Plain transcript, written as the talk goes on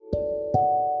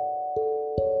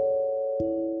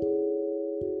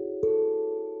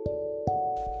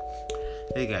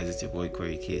Hey guys, it's your boy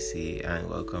Corey Casey, and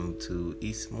welcome to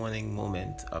East Morning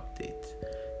Moment Update.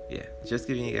 Just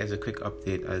giving you guys a quick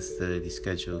update as to the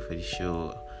schedule for the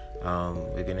show.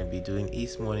 We're gonna be doing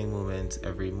East Morning Moments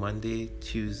every Monday,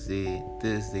 Tuesday,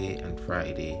 Thursday, and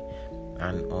Friday.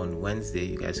 And on Wednesday,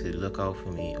 you guys could look out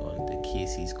for me on the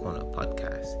Casey's Corner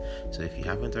podcast. So if you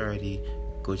haven't already,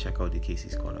 go check out the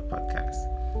Casey's Corner podcast.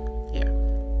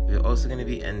 We're also going to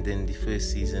be ending the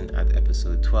first season at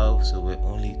episode 12, so we're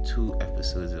only 2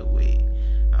 episodes away.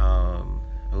 I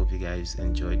hope you guys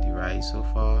enjoyed the ride so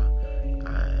far,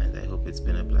 and I hope it's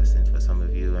been a blessing for some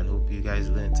of you, and hope you guys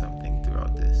learned something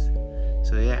throughout this.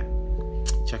 So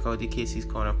check out the Casey's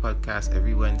Corner podcast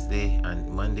every Wednesday, and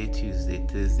Monday, Tuesday,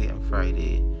 Thursday, and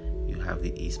Friday, you have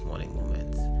the East Morning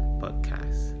Moments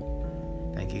podcast.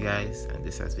 Thank you guys, and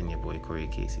this has been your boy Corey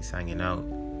Casey signing out.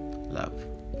 Love.